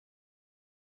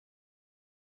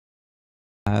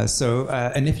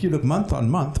And if you look month on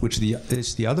month, which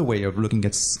is the other way of looking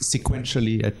at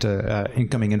sequentially at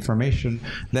incoming information,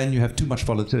 then you have too much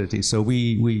volatility. So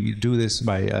we do this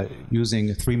by using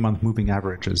 3-month moving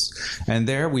averages. And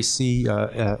there we see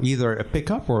either a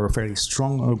pickup or a fairly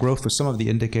strong growth for some of the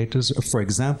indicators. For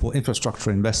example,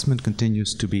 infrastructure investment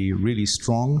continues to be really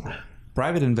strong.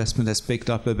 Private investment has picked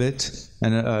up a bit,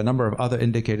 and a number of other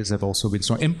indicators have also been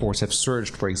strong. Imports have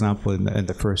surged, for example, in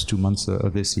the first 2 months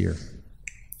of this year.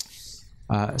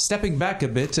 Stepping back a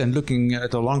bit and looking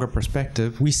at a longer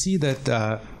perspective, we see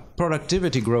that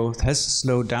productivity growth has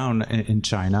slowed down in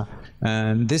China.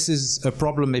 And this is a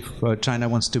problem if China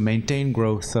wants to maintain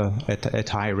growth at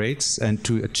high rates and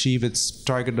to achieve its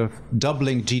target of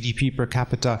doubling GDP per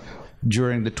capita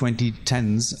during the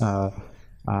 2010s.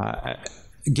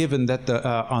 Given that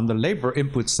on the labor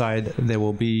input side, there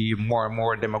will be more and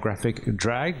more demographic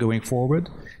drag going forward,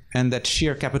 and that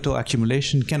sheer capital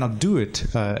accumulation cannot do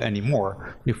it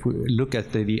anymore. If we look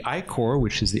at the I-core,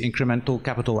 which is the incremental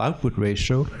capital output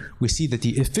ratio, we see that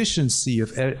the efficiency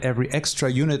of every extra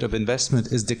unit of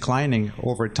investment is declining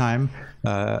over time.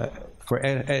 For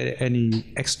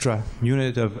any extra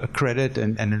unit of credit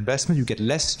and investment, you get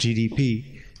less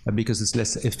GDP because it's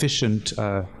less efficient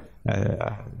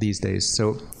these days.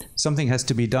 So something has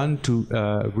to be done to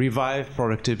revive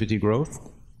productivity growth.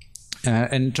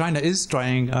 And China is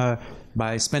trying,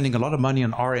 by spending a lot of money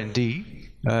on R&D,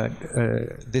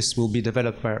 this will be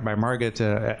developed by Margaret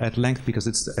at length because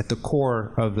it's at the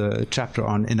core of the chapter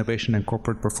on innovation and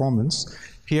corporate performance.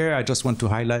 Here I just want to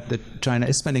highlight that China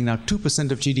is spending now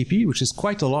 2% of GDP, which is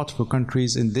quite a lot for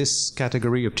countries in this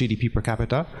category of GDP per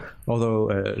capita, although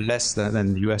less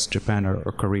than US, Japan,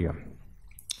 or Korea.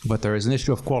 But there is an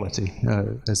issue of quality,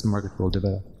 as Margaret will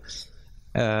develop.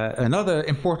 Another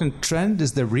important trend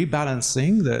is the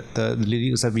rebalancing that the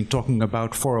leaders have been talking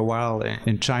about for a while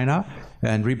in China.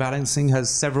 And rebalancing has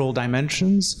several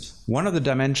dimensions. One of the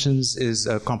dimensions is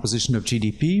a composition of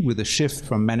GDP with a shift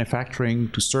from manufacturing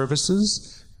to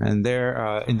services. And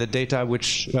there, in the data,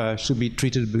 which should be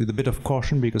treated with a bit of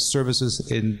caution because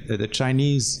services in the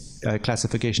Chinese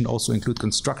classification also include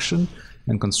construction.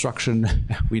 And construction,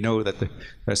 we know that there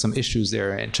are some issues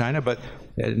there in China, but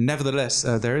nevertheless,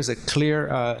 there is a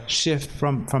clear shift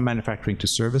from manufacturing to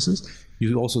services.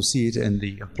 You also see it in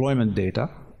the employment data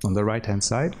on the right-hand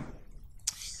side.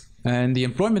 And the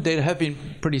employment data have been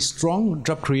pretty strong.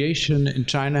 Job creation in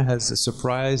China has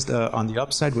surprised on the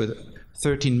upside with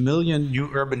 13 million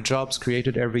new urban jobs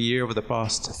created every year over the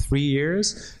past 3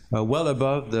 years, well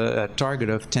above the target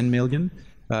of 10 million.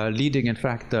 Leading, in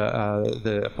fact,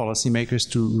 the policymakers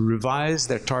to revise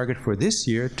their target for this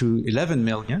year to 11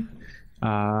 million.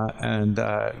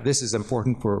 This is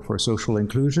important for social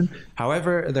inclusion.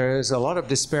 However, there is a lot of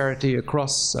disparity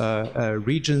across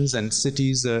regions and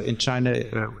cities in China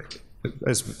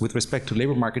with respect to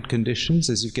labor market conditions,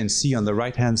 as you can see on the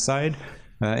right-hand side.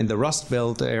 In the Rust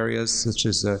Belt areas, such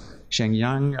as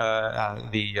Shenyang,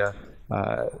 the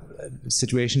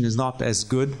situation is not as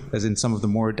good as in some of the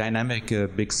more dynamic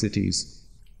big cities.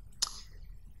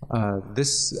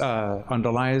 This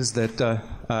underlies that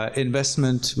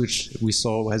investment, which we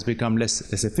saw has become less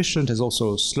efficient, has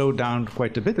also slowed down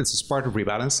quite a bit. This is part of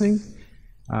rebalancing.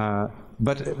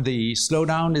 But the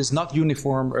slowdown is not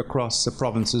uniform across the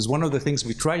provinces. One of the things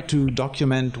we try to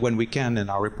document when we can in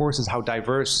our reports is how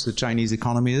diverse the Chinese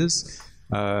economy is.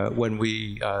 When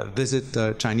we visit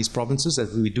Chinese provinces,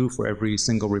 as we do for every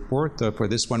single report. For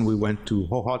this one, we went to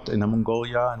Hohhot in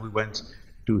Mongolia, and we went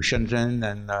to Shenzhen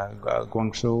and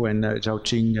Guangzhou and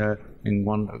Zhaoqing in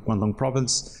Guangdong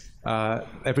province.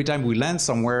 Every time we land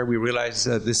somewhere, we realize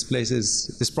this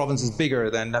province is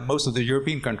bigger than most of the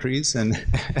European countries, and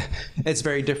it's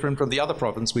very different from the other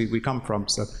province we come from.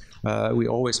 So we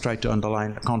always try to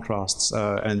underline contrasts.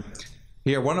 And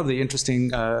here, one of the interesting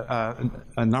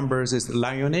numbers is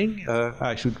Liaoning.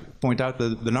 I should point out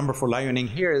the number for Liaoning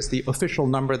here is the official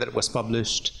number that was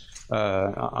published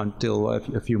until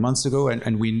a few months ago.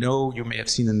 And we know, you may have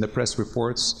seen in the press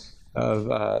reports of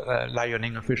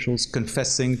Liaoning officials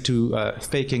confessing to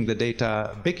faking the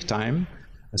data big time.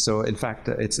 So in fact,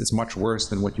 it's much worse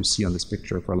than what you see on this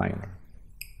picture for Liaoning.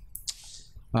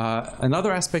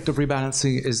 Another aspect of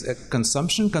rebalancing is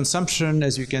consumption. Consumption,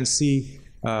 as you can see,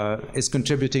 is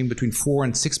contributing between 4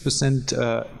 and 6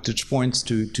 percentage points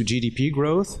to GDP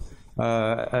growth,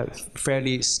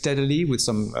 fairly steadily with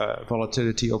some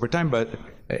volatility over time. But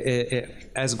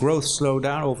as growth slowed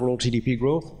down, overall GDP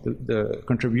growth, the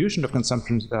contribution of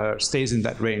consumption stays in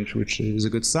that range, which is a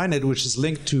good sign, which is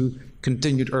linked to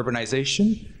continued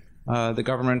urbanization. The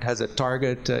government has a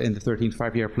target in the 13th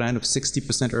five-year plan of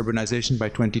 60% urbanization by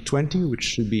 2020, which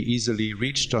should be easily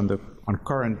reached on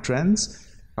current trends.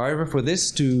 However, for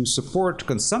this to support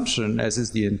consumption, as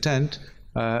is the intent,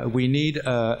 we need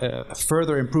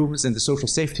further improvements in the social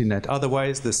safety net.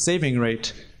 Otherwise, the saving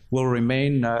rate will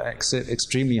remain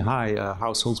extremely high.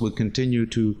 Households will continue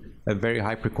to have very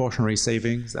high precautionary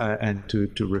savings and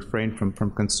to refrain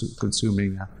from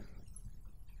consuming.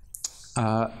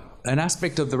 An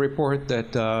aspect of the report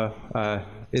that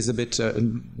is a bit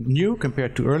new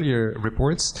compared to earlier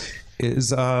reports is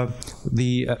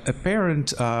the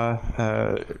apparent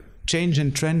change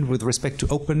in trend with respect to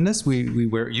openness. We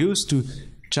were used to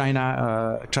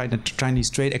Chinese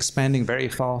trade expanding very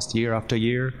fast year after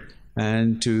year,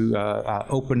 and to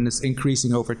openness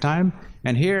increasing over time.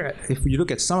 And here, if you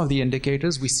look at some of the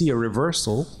indicators, we see a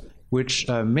reversal, which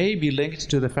may be linked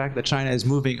to the fact that China is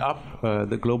moving up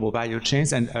the global value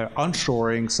chains and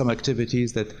onshoring some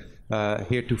activities that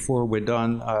heretofore were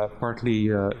done partly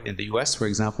in the US, for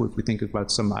example, if we think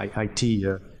about some IT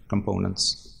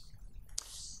components.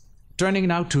 Turning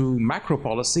now to macro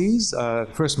policies,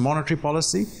 first, monetary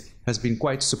policy has been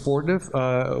quite supportive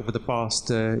over the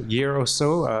past year or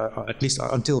so, at least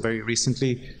until very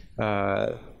recently.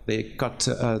 They cut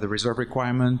the reserve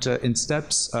requirement in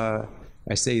steps.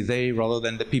 I say they rather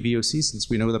than the PBOC, since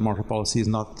we know that monetary policy is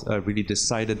not really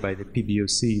decided by the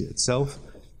PBOC itself.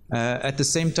 At the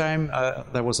same time,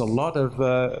 there was a lot of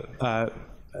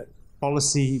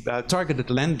policy targeted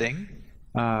lending.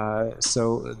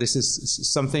 So this is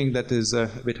something that is a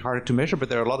bit harder to measure, but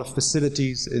there are a lot of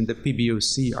facilities in the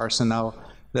PBOC arsenal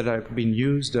that have been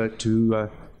used to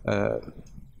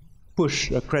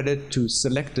push credit to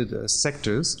selected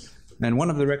sectors. And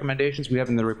one of the recommendations we have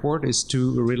in the report is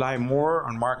to rely more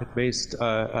on market-based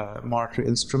monetary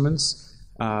instruments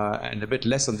and a bit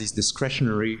less on these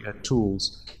discretionary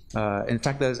tools. In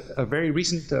fact, there's a very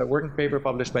recent working paper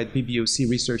published by the PBOC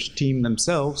research team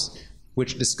themselves,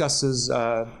 which discusses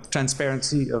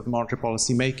transparency of monetary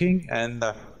policy making and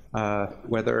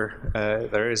whether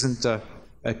there isn't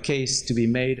a case to be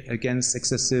made against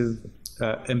excessive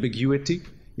ambiguity,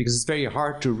 because it's very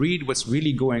hard to read what's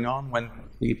really going on when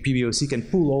the PBOC can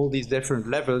pull all these different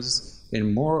levers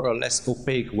in more or less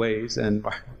opaque ways, and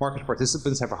market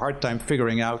participants have a hard time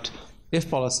figuring out if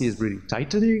policy is really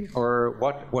tightening or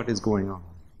what is going on.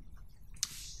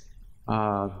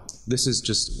 This is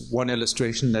just one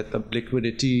illustration that the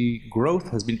liquidity growth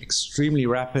has been extremely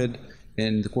rapid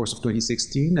in the course of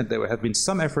 2016, and there have been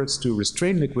some efforts to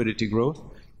restrain liquidity growth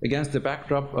against the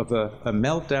backdrop of a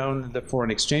meltdown in the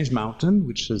foreign exchange mountain,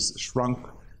 which has shrunk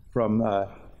from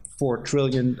 $4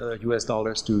 trillion US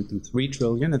dollars to 3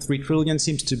 trillion, and 3 trillion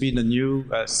seems to be the new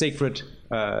sacred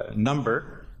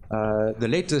number. The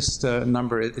latest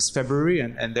number is February,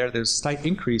 and there's a slight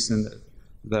increase in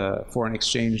the foreign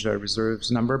exchange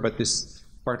reserves number, but this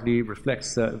partly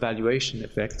reflects valuation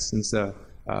effects, since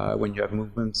when you have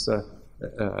movements,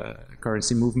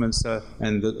 currency movements,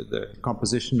 and the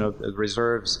composition of the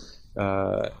reserves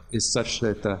is such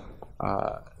that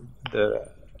the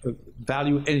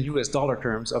value in US dollar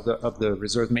terms of the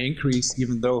reserve may increase,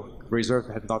 even though reserves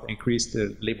have not increased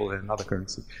labeled in another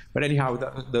currency. But anyhow,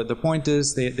 the point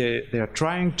is they are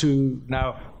trying to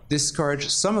now discourage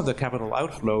some of the capital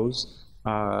outflows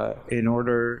in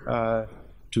order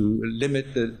to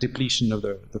limit the depletion of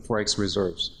the Forex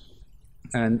reserves.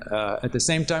 And at the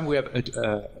same time, we have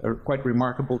a quite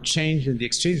remarkable change in the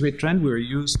exchange rate trend. We were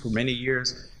used for many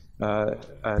years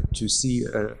to see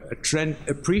a trend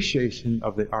appreciation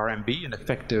of the RMB in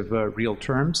effective real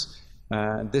terms.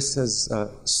 This has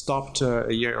stopped a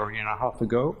year or a year and a half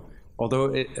ago, although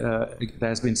there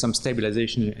has been some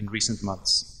stabilization in recent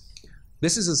months.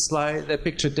 This is a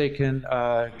picture taken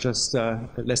just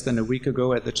less than a week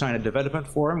ago at the China Development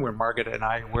Forum, where Margaret and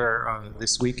I were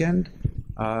this weekend.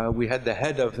 We had the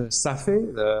head of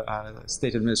SAFE, the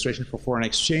State Administration for Foreign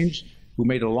Exchange, who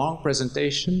made a long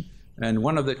presentation. And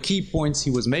one of the key points he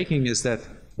was making is that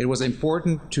it was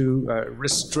important to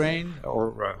restrain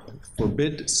or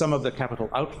forbid some of the capital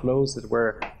outflows that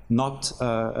were not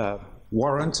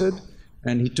warranted.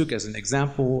 And he took as an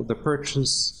example the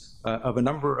purchase of a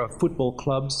number of football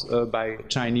clubs by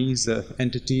Chinese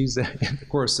entities in the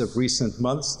course of recent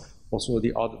months, also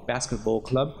the odd basketball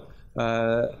club.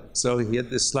 So he had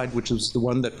this slide, which was the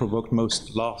one that provoked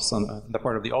most laughs on the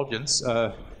part of the audience,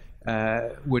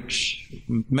 which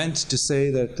meant to say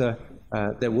that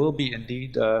there will be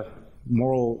indeed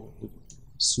moral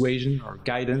suasion or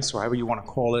guidance, or however you want to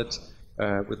call it,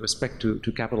 with respect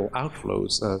to capital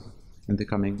outflows in the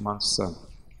coming months.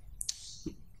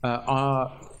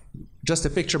 Just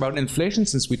a picture about inflation,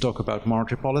 since we talk about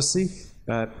monetary policy.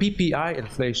 PPI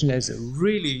inflation has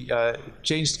really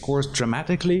changed course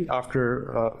dramatically after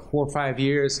 4 or 5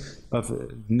 years of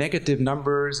negative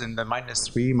numbers in the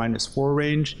 -3, -4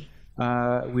 range.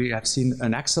 We have seen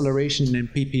an acceleration in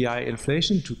PPI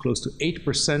inflation to close to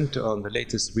 8% on the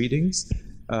latest readings.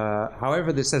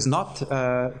 However, this has not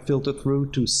filtered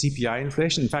through to CPI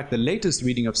inflation. In fact, the latest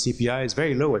reading of CPI is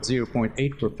very low at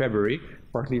 0.8 for February,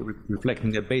 partly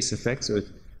reflecting a base effect, so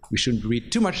we shouldn't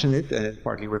read too much in it,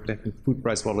 partly reflecting food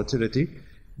price volatility.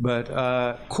 But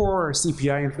core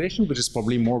CPI inflation, which is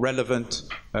probably more relevant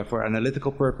for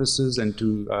analytical purposes and to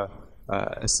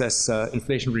assess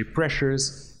inflationary pressures,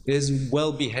 is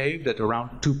well behaved at around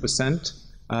 2%.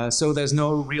 So there's no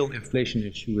real inflation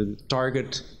issue. The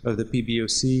target of the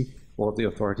PBOC, or of the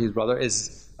authorities rather,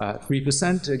 is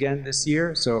 3% again this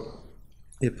year. So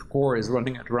if core is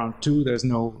running at around 2, there's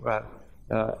no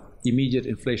immediate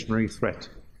inflationary threat.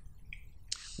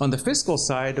 On the fiscal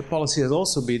side, the policy has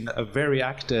also been very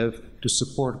active to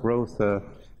support growth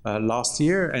last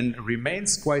year and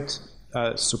remains quite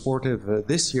supportive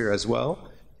this year as well.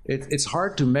 It's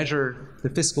hard to measure the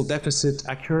fiscal deficit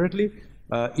accurately.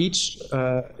 Each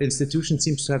institution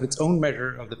seems to have its own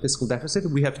measure of the fiscal deficit.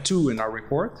 We have 2 in our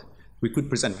report. We could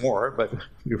present more, but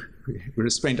we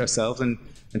restrained ourselves and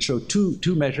showed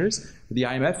two measures. The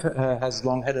IMF has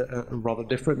long had a rather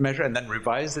different measure and then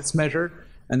revised its measure.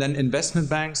 And then investment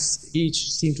banks each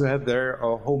seem to have their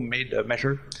homemade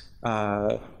measure.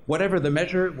 Whatever the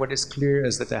measure, what is clear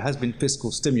is that there has been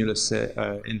fiscal stimulus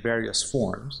in various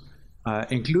forms,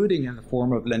 including in the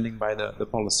form of lending by the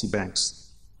policy banks.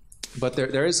 But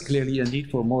there is clearly a need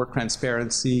for more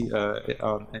transparency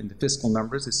in the fiscal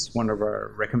numbers. It's one of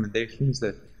our recommendations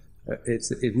that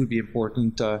it would be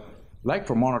important, like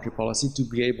for monetary policy, to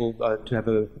be able to have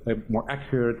a more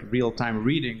accurate real-time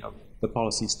reading of the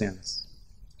policy stance.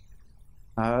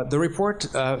 The report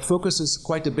focuses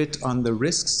quite a bit on the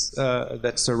risks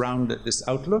that surround this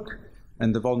outlook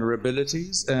and the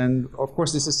vulnerabilities. And of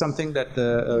course, this is something that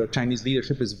the Chinese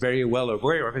leadership is very well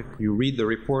aware of. If you read the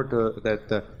report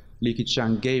that Li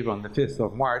Keqiang gave on the 5th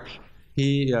of March,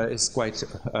 he is quite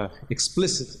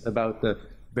explicit about the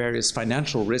various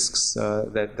financial risks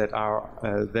that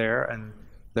are there, and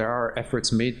there are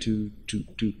efforts made to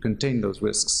contain those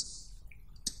risks.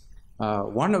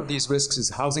 One of these risks is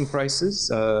housing prices.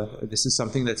 This is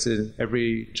something that's in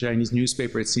every Chinese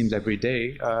newspaper, it seems, every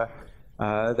day.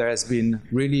 There has been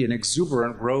really an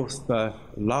exuberant growth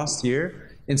last year.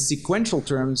 In sequential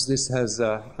terms, this has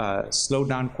slowed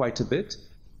down quite a bit,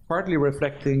 partly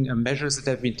reflecting measures that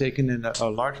have been taken in a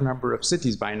large number of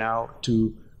cities by now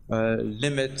to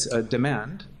limit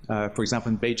demand. For example,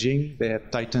 in Beijing, they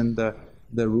have tightened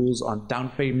the rules on down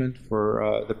payment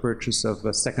for the purchase of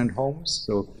second homes,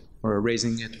 so we're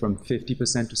raising it from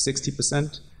 50% to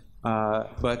 60%.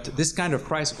 But this kind of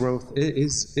price growth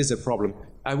is a problem.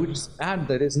 I would add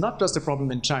that it's not just a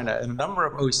problem in China. In a number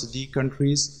of OECD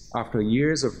countries, after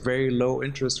years of very low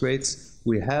interest rates,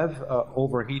 we have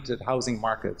overheated housing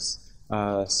markets.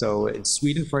 So in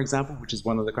Sweden, for example, which is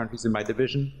one of the countries in my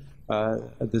division,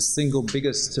 the single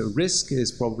biggest risk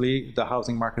is probably the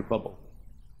housing market bubble.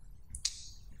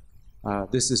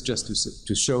 This is just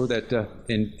to show that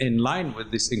in line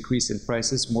with this increase in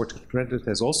prices, mortgage credit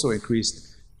has also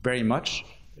increased very much,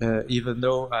 even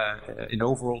though in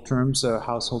overall terms,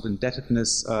 household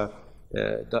indebtedness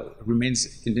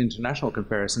remains in international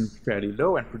comparison fairly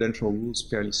low, and prudential rules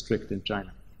fairly strict in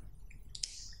China.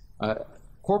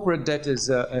 Corporate debt is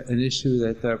an issue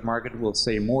that Margaret will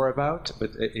say more about, but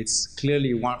it's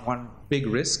clearly one big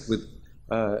risk, with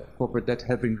corporate debt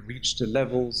having reached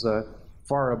levels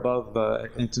far above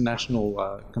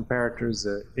international comparators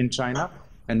in China,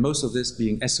 and most of this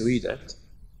being SOE debt.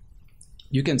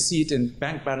 You can see it in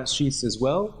bank balance sheets as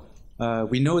well.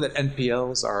 We know that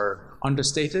NPLs are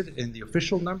understated in the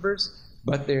official numbers,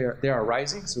 but they are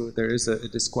rising, so there is a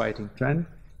disquieting trend.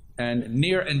 And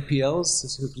near NPLs,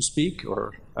 so to speak,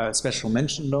 or special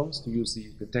mention loans, to use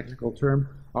the technical term,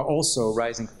 are also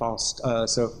rising fast.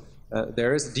 So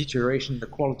there is a deterioration in the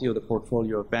quality of the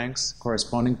portfolio of banks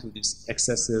corresponding to this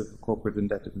excessive corporate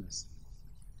indebtedness.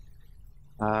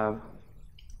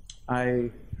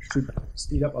 I should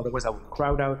speed up, otherwise I will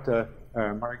crowd out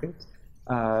Margaret.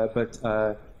 But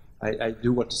I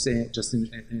do want to say just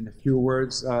in a few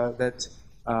words that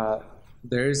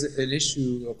there is an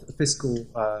issue of fiscal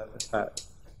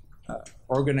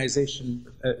organization,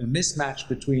 a mismatch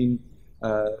between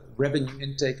revenue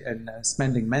intake and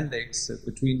spending mandates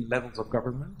between levels of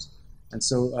government. And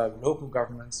so local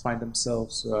governments find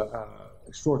themselves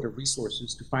short of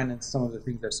resources to finance some of the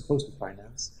things they're supposed to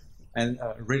finance, and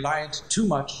reliant too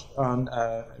much on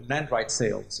land right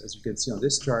sales. As you can see on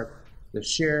this chart, the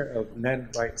share of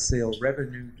land right sale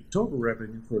revenue to total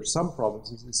revenue for some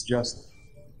provinces is just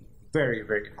very,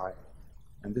 very high.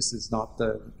 And this is not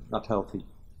healthy.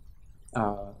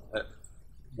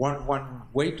 One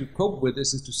way to cope with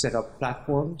this is to set up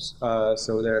platforms.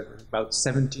 So there are about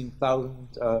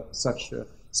 17,000 such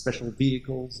special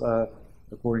vehicles,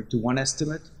 according to one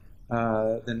estimate.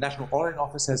 The National Audit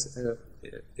Office has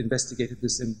investigated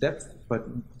this in depth, but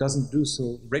doesn't do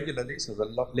so regularly. So the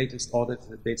latest audit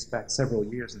dates back several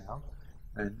years now,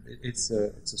 and it's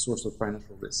a source of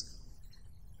financial risk.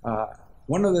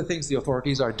 One of the things the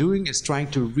authorities are doing is trying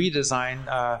to redesign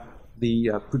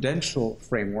the prudential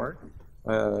framework.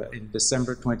 In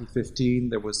December 2015,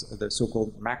 there was the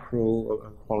so-called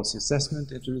macro policy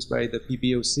assessment introduced by the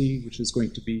PBOC, which is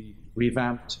going to be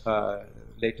revamped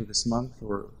later this month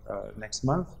or next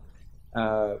month,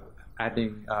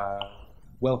 adding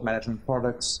wealth management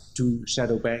products to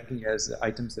shadow banking as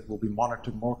items that will be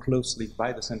monitored more closely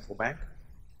by the central bank.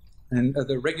 And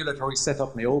the regulatory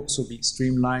setup may also be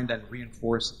streamlined and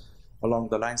reinforced along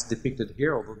the lines depicted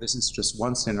here, although this is just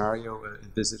one scenario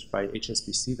envisaged by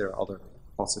HSBC. There are other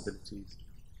possibilities.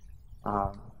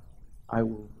 I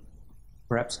will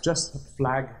perhaps just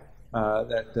flag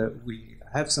that we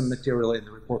have some material in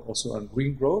the report also on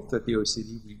green growth. At the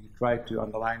OECD, we try to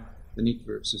underline the need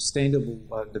for sustainable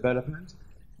development.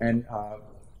 And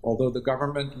although the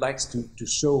government likes to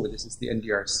show, this is the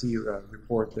NDRC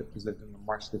report that presented on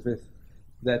March the 5th,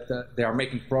 that they are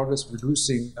making progress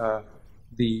reducing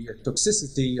the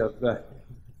toxicity of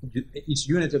each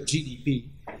unit of GDP,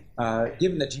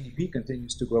 given that GDP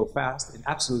continues to grow fast, in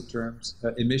absolute terms,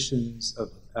 emissions of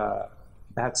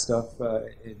bad stuff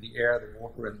in the air, the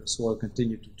water, and the soil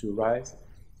continue to rise.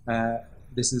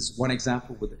 This is one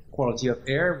example with the quality of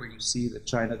air, where you see that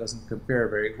China doesn't compare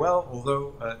very well,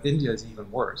 although India is even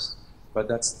worse, but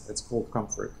that's called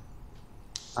comfort.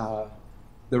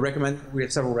 We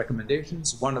have several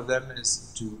recommendations. One of them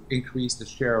is to increase the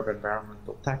share of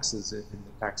environmental taxes in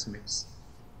the tax mix.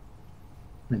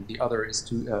 And the other is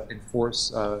to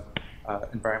enforce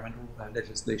environmental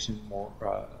legislation more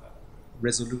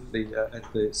resolutely at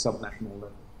the subnational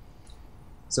level.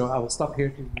 So I will stop here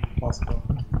to pass it on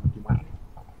to Mike.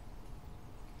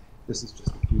 This is just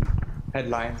a few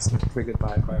headlines triggered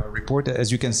by our report.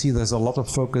 As you can see, there's a lot of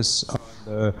focus on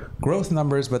the growth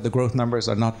numbers, but the growth numbers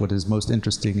are not what is most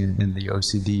interesting in the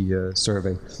OECD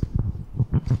survey.